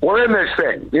 We're in this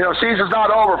thing. Season's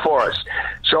not over for us.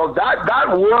 So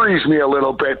that worries me a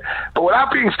little bit. But with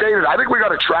that being stated, I think we got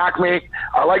to track meet.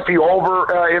 I like the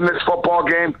over in this football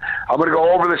game. I'm going to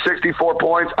go over the 64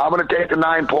 points. I'm going to take the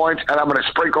 9 points, and I'm going to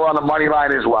sprinkle on the money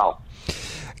line as well.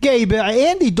 Gabe,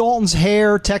 Andy Dalton's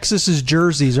hair, Texas's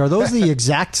jerseys, are those the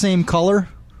exact same color?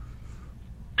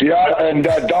 Yeah, and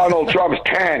Donald Trump's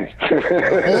 10.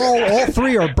 all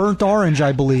three are burnt orange,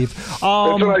 I believe. That's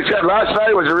what I said. Last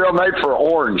night was a real night for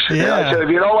orange. Yeah. I said, if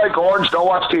you don't like orange, don't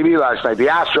watch TV last night. The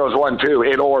Astros won, too,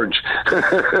 in orange.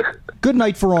 Good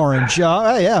night for orange.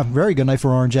 Yeah, very good night for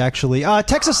orange, actually.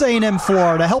 Texas A&M,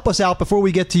 Florida. Help us out before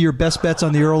we get to your best bets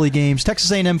on the early games.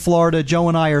 Texas A&M, Florida. Joe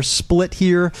and I are split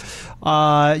here.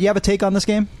 You have a take on this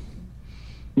game?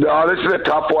 No, this is a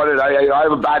tough one, and I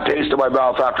have a bad taste in my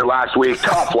mouth after last week.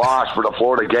 Tough loss for the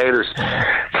Florida Gators.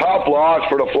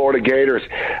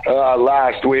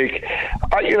 Last week.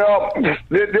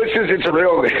 It's a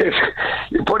real.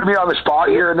 You're putting me on the spot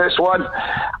here in this one.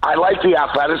 I like the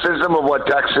athleticism of what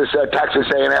Texas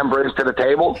A&M brings to the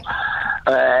table.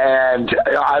 And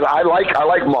I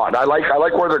like Mont. I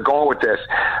like where they're going with this.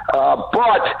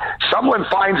 But someone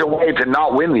finds a way to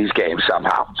not win these games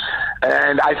somehow.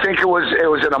 And I think it was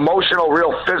an emotional,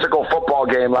 real physical football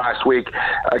game last week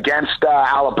against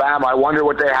Alabama. I wonder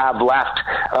what they have left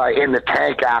in the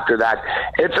tank after that.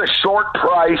 It's a short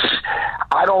price.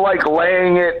 I don't like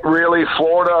laying it, really.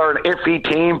 Florida are an iffy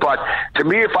team, but to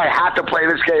me, if I had to play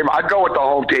this game, I'd go with the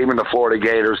home team in the Florida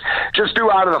Gators. Just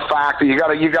due out of the fact that you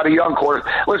got a young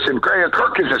quarterback. Listen,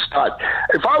 Kirk is a stud.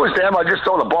 If I was them, I'd just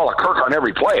throw the ball at Kirk on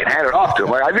every play and hand it off to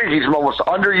him. I think he's an almost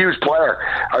underused player.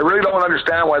 I really don't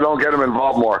understand why they don't get him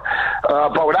involved more.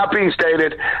 But with that being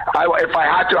stated, if I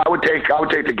had to, I would take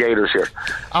the Gators here.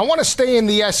 I want to stay in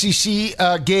the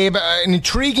SEC, Gabe. An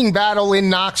intriguing battle in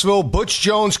Knoxville. Butch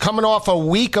Jones coming off a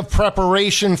week of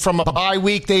preparation from a bye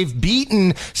week. They've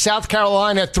beaten South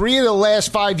Carolina 3 of the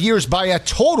last 5 years by a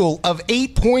total of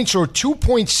 8 points or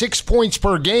 2.6 points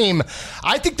per game.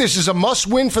 I think this is a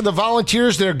must-win for the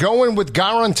Volunteers. They're going with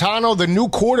Garantano, the new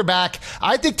quarterback.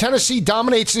 I think Tennessee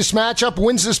dominates this matchup,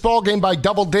 wins this ball game by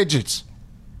double digits.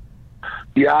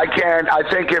 Yeah, I can. I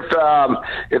think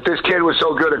if this kid was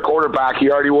so good at quarterback,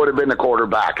 he already would have been the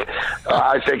quarterback.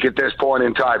 I think at this point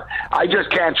in time, I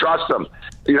just can't trust him.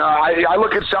 I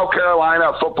look at South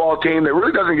Carolina, a football team that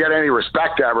really doesn't get any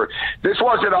respect ever. This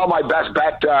wasn't on my best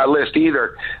bet list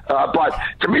either. But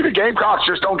to me, the Gamecocks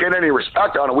just don't get any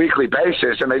respect on a weekly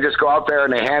basis, and they just go out there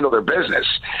and they handle their business.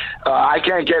 I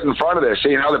can't get in front of this.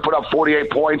 They put up 48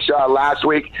 points last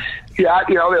week. Yeah,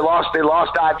 they lost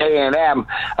at A&M.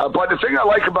 But the thing I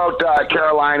like about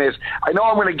Carolina is I know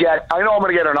I'm going to get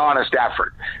an honest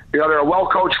effort. They're a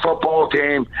well-coached football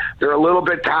team. They're a little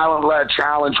bit talent-led,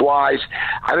 challenge-wise.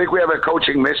 I think we have a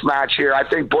coaching mismatch here. I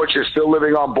think Butch is still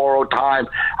living on borrowed time.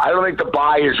 I don't think the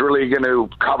bye is really going to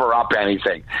cover up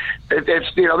anything. This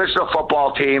is a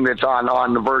football team that's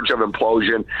on the verge of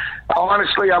implosion.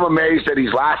 Honestly, I'm amazed that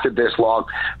he's lasted this long.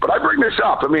 But I bring this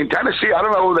up. I mean, Tennessee, I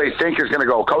don't know who they think is going to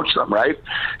go coach them, right?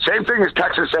 Same thing as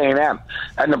Texas A&M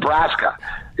and Nebraska.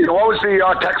 What was the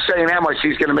Texas A&M? I see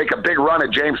he's going to make a big run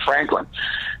at James Franklin.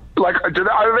 Like, are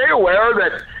they aware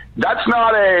that that's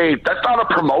not a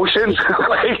promotion?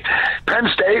 Like Penn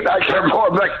State, I care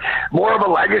more of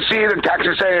a legacy than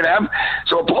Texas A&M.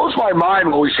 So it blows my mind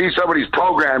when we see some of these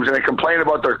programs and they complain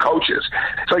about their coaches.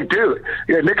 It's like, dude,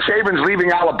 Nick Saban's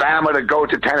leaving Alabama to go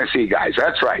to Tennessee, guys.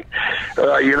 That's right.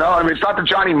 It's not the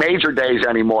Johnny Major days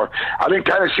anymore. I think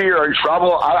Tennessee are in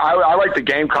trouble. I like the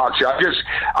Gamecocks here.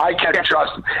 I can't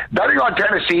trust them. Betting on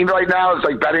Tennessee right now is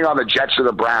like betting on the Jets or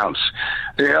the Browns.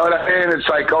 You know what I mean? It's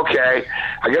like, okay,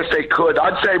 I guess they could.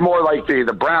 I'd say more like the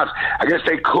Browns. I guess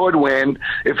they could win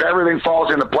if everything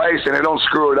falls into place and they don't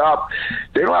screw it up.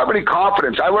 They don't have any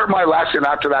confidence. I learned my lesson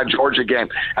after that Georgia game,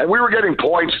 and we were getting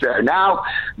points there. Now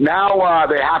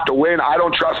they have to win. I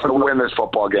don't trust them to win this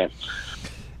football game.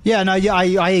 Yeah, no,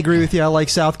 I agree with you. I like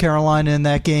South Carolina in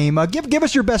that game. Give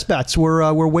us your best bets.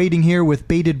 We're waiting here with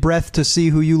bated breath to see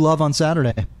who you love on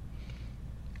Saturday.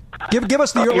 Give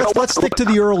us the. Let's stick to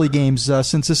the early games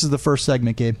since this is the first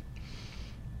segment, Gabe.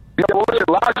 Listen,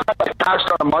 last night I passed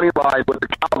on a money line with the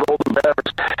Cal Golden Bears,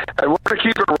 and we're going to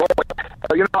keep it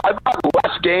rolling. I've got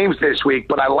less games this week,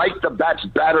 but I like the bets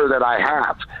better that I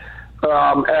have,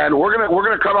 and we're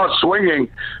gonna come out swinging.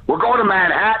 We're going to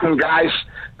Manhattan, guys,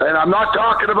 and I'm not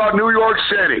talking about New York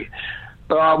City.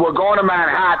 We're going to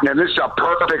Manhattan, and this is a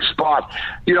perfect spot.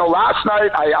 Last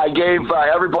night I gave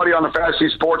everybody on the Fantasy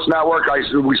Sports Network,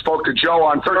 we spoke to Joe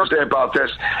on Thursday about this.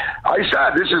 I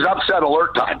said this is upset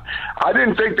alert time. I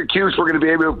didn't think the Cuse were going to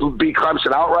be able to beat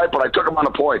Clemson outright, but I took them on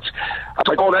the points.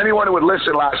 I told anyone who would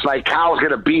listen last night, Cal's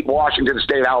going to beat Washington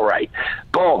State outright.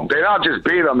 Boom. They not just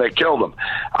beat them, they killed them.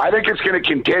 I think it's going to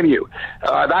continue.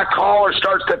 That collar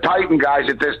starts to tighten, guys,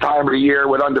 at this time of the year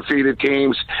with undefeated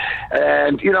teams.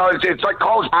 And, it's like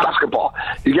college basketball.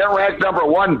 You get ranked number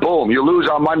one, boom, you lose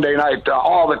on Monday night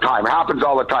all the time. It happens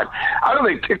all the time. I don't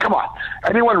think, come on,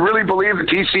 anyone really believe that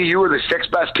TCU are the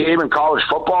sixth best team in college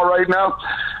football right now?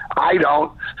 I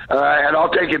don't, and I'll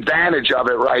take advantage of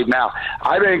it right now.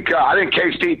 I think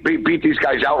K-State beat these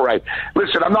guys outright.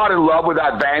 Listen, I'm not in love with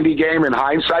that Vandy game in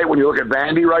hindsight when you look at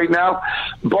Vandy right now,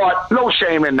 but no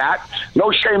shame in that.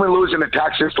 No shame in losing to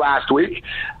Texas last week.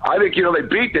 I think they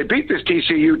beat this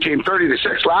TCU team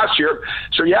 30-6 last year.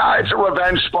 So yeah, it's a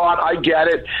revenge spot. I get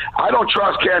it. I don't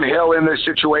trust Ken Hill in this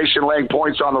situation, laying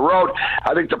points on the road.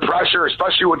 I think the pressure,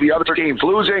 especially with the other teams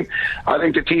losing, I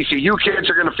think the TCU kids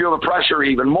are going to feel the pressure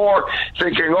even more,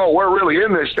 thinking, oh, we're really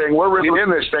in this thing. We're really in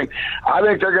this thing. I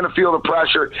think they're going to feel the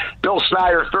pressure. Bill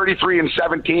Snyder,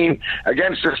 33-17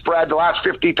 against the spread. The last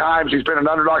 50 times he's been an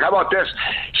underdog. How about this?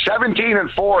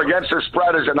 17-4 against the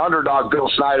spread as an underdog, Bill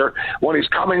Snyder, when he's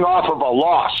coming off of a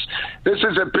loss. This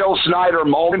is a Bill Snyder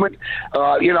moment.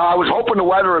 I was hoping the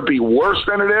weather would be worse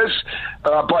than it is,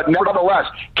 but nevertheless,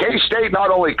 K-State not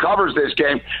only covers this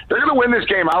game, they're going to win this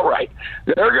game outright.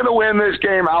 They're going to win this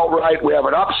game outright. We have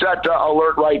an upset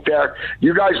alert right there.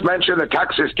 You guys mentioned the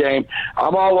Texas game.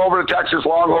 I'm all over the Texas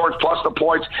Longhorns plus the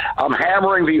points. I'm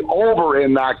hammering the over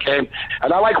in that game.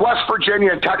 And I like West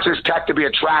Virginia and Texas Tech to be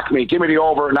a track meet. Give me the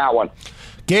over in that one.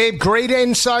 Gabe, great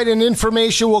insight and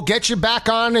information. We'll get you back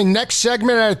on in next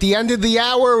segment at the end of the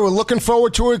hour. We're looking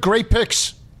forward to it. Great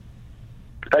picks.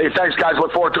 Hey, thanks, guys.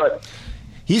 Look forward to it.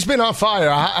 He's been on fire,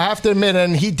 I have to admit,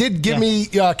 and he did give me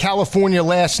California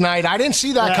last night. I didn't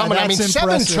see that coming. I mean,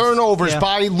 impressive. 7 turnovers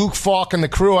by Luke Falk and the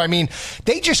crew. I mean,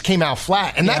 they just came out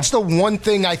flat, and that's the one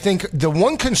thing I think, the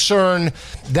one concern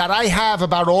that I have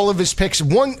about all of his picks,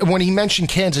 one, when he mentioned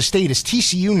Kansas State, is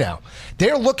TCU now.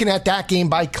 They're looking at that game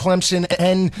by Clemson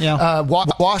and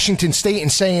Washington State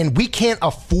and saying, we can't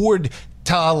afford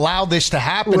to allow this to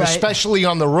happen, especially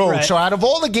on the road. So out of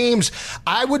all the games,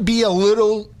 I would be a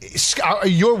little,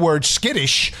 your word,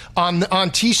 skittish on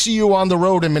TCU on the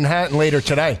road in Manhattan later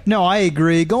today. No, I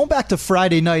agree. Going back to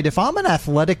Friday night, if I'm an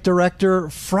athletic director,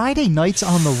 Friday nights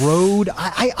on the road,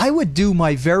 I would do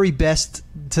my very best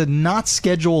to not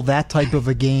schedule that type of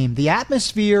a game. The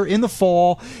atmosphere in the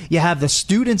fall, you have the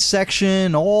student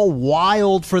section all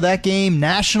wild for that game,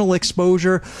 national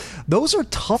exposure. Those are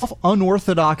tough,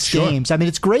 unorthodox games. I mean,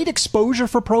 it's great exposure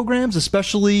for programs,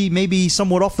 especially maybe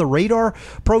somewhat off the radar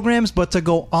programs, but to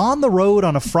go on the road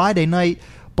on a Friday night,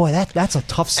 Boy, that's a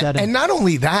tough setting. And not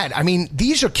only that, I mean,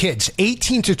 these are kids,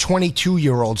 18 to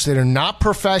 22-year-olds that are not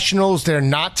professionals. They're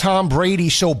not Tom Brady.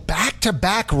 So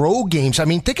back-to-back road games. I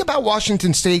mean, think about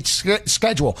Washington State's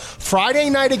schedule.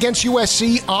 Friday night against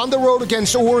USC, on the road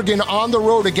against Oregon, on the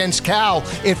road against Cal.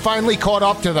 It finally caught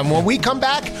up to them. When we come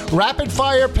back,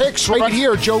 rapid-fire picks right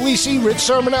here. Joe Lisi, Rich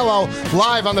Sermonello,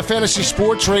 live on the Fantasy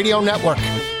Sports Radio Network.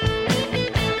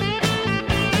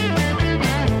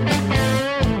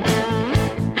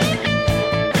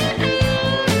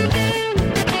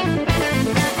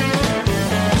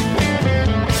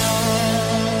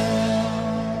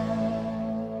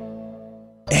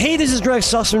 Hey, this is Greg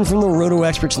Sussman from the Roto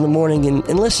Experts in the Morning,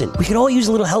 and listen, we could all use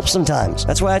a little help sometimes.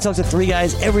 That's why I talk to 3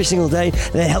 guys every single day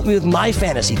that help me with my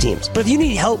fantasy teams. But if you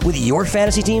need help with your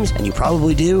fantasy teams, and you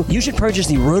probably do, you should purchase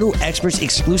the Roto Experts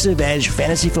Exclusive Edge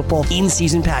Fantasy Football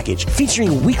In-Season Package,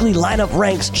 featuring weekly lineup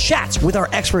ranks, chats with our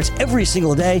experts every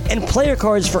single day, and player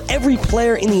cards for every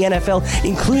player in the NFL,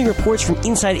 including reports from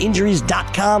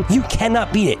InsideInjuries.com. You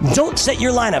cannot beat it. Don't set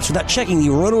your lineups without checking the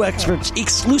Roto Experts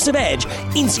Exclusive Edge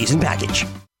In-Season Package.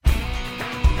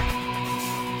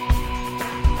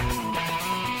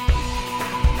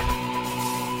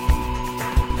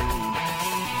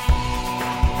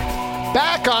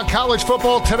 Back on College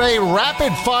Football Today,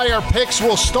 rapid fire picks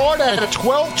will start at a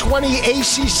 12:20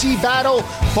 ACC battle.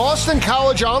 Boston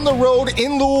College on the road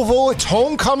in Louisville. It's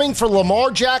homecoming for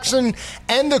Lamar Jackson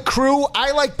and the crew.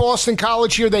 I like Boston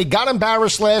College here. They got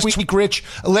embarrassed last week, Rich,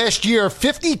 last year,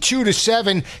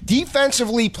 52-7.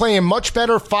 Defensively playing much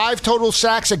better. 5 total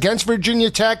sacks against Virginia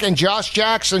Tech, and Josh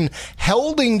Jackson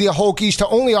holding the Hokies to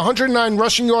only 109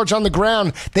 rushing yards on the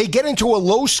ground. They get into a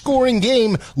low-scoring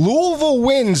game. Louisville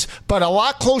wins, but a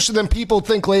lot closer than people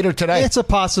think later today. It's a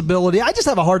possibility. I just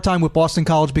have a hard time with Boston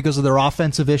College because of their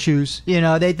offensive issues. You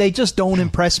know, they just don't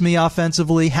impress me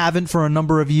offensively, haven't for a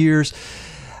number of years.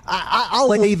 I'll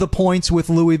lay the points with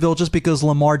Louisville just because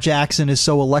Lamar Jackson is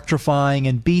so electrifying,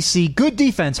 and BC, good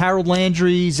defense. Harold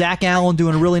Landry, Zach Allen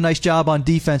doing a really nice job on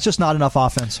defense, just not enough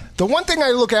offense. The one thing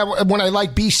I look at when I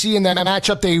like BC in that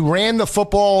matchup, they ran the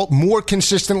football more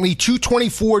consistently.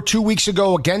 224 2 weeks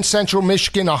ago against Central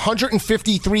Michigan,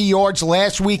 153 yards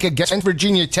last week against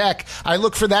Virginia Tech. I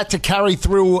look for that to carry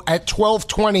through at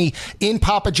 12:20 in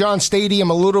Papa John Stadium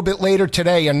a little bit later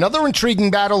today. Another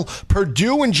intriguing battle,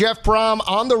 Purdue and Jeff Brom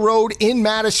on the road in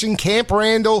Madison, Camp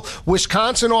Randall.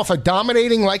 Wisconsin off a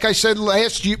dominating, like I said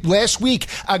last week,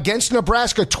 against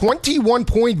Nebraska,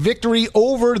 21-point victory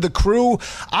over the crew.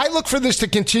 I look for this to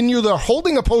continue. They're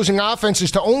holding opposing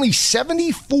offenses to only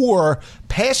 74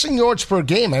 passing yards per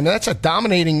game. I mean, that's a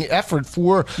dominating effort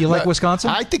for... You like Wisconsin?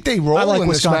 I think they roll I like in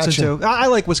Wisconsin this matchup. too. I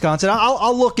like Wisconsin.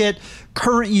 I'll look at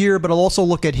current year, but I'll also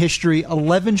look at history.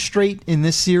 11 straight in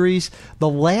this series. The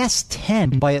last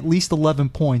 10 by at least 11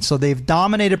 points. So they've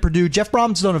dominated Purdue. Jeff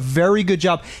Brom's done a very good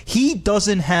job. He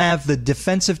doesn't have the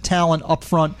defensive talent up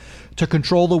front to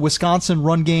control the Wisconsin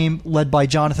run game led by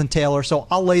Jonathan Taylor. So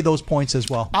I'll lay those points as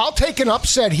well. I'll take an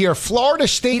upset here. Florida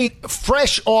State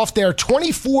fresh off their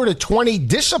 24-20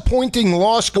 disappointing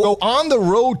loss, go on the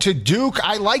road to Duke.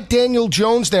 I like Daniel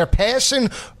Jones. They're passing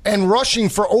and rushing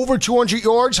for over 200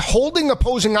 yards, holding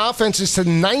opposing offenses to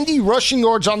 90 rushing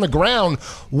yards on the ground.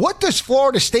 What does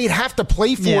Florida State have to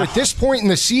play for at this point in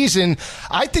the season?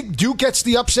 I think Duke gets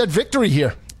the upset victory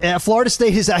here. Florida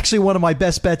State is actually one of my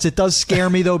best bets. It does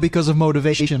scare me, though, because of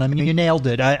motivation. I mean, you nailed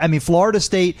it. I mean, Florida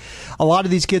State, a lot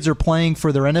of these kids are playing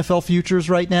for their NFL futures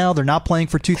right now. They're not playing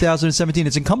for 2017.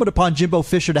 It's incumbent upon Jimbo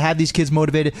Fisher to have these kids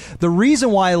motivated. The reason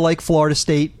why I like Florida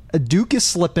State, Duke is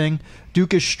slipping.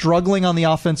 Duke is struggling on the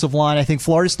offensive line. I think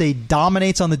Florida State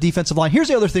dominates on the defensive line. Here's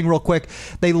the other thing real quick.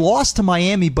 They lost to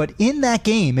Miami, but in that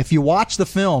game, if you watch the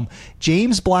film,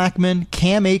 James Blackman,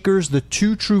 Cam Akers, the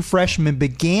 2 true freshmen,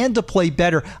 began to play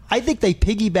better. I think they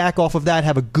piggyback off of that,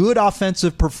 have a good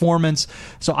offensive performance.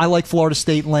 So I like Florida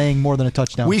State laying more than a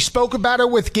touchdown. We spoke about it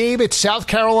with Gabe at South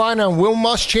Carolina and Will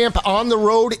Muschamp on the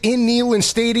road in Neyland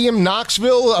Stadium.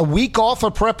 Knoxville, a week off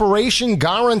of preparation.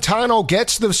 Garantano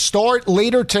gets the start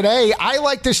later today. I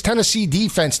like this Tennessee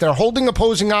defense. They're holding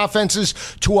opposing offenses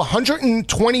to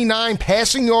 129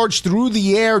 passing yards through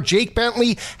the air. Jake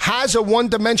Bentley has a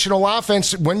one-dimensional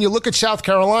offense. When you look at South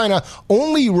Carolina,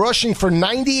 only rushing for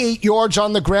 98 yards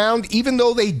on the ground, even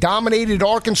though they dominated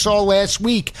Arkansas last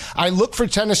week. I look for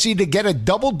Tennessee to get a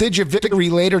double-digit victory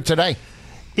later today.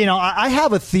 You know, I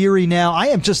have a theory now. I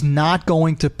am just not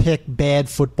going to pick bad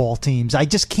football teams. I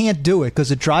just can't do it because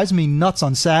it drives me nuts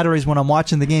on Saturdays when I'm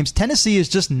watching the games. Tennessee is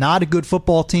just not a good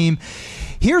football team.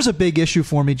 Here's a big issue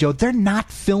for me, Joe. They're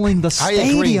not filling the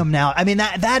stadium now. I mean,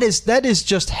 that is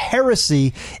just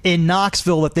heresy in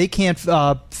Knoxville that they can't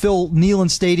fill Neyland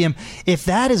Stadium. If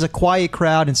that is a quiet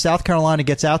crowd and South Carolina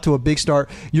gets out to a big start,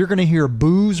 you're going to hear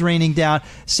boos raining down.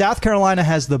 South Carolina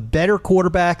has the better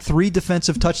quarterback, 3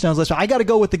 defensive touchdowns last year. I got to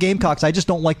go with the Gamecocks. I just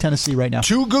don't like Tennessee right now.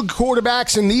 2 good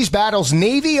quarterbacks in these battles.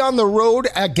 Navy on the road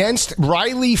against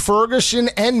Riley Ferguson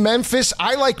and Memphis.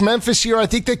 I like Memphis here. I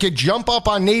think they could jump up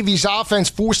on Navy's offense,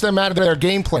 force them out of their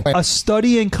game plan. A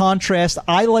study in contrast,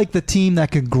 I like the team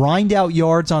that could grind out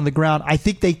yards on the ground. I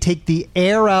think they take the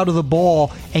air out of the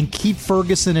ball and keep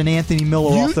Ferguson and Anthony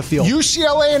Miller off the field.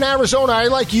 UCLA and Arizona, I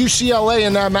like UCLA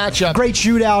in that matchup. Great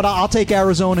shootout. I'll take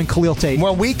Arizona and Khalil Tate.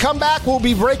 When we come back, we'll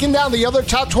be breaking down the other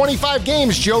top 25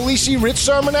 games. Joe Lisi, Rich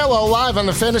Sermonello, live on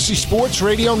the Fantasy Sports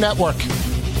Radio Network.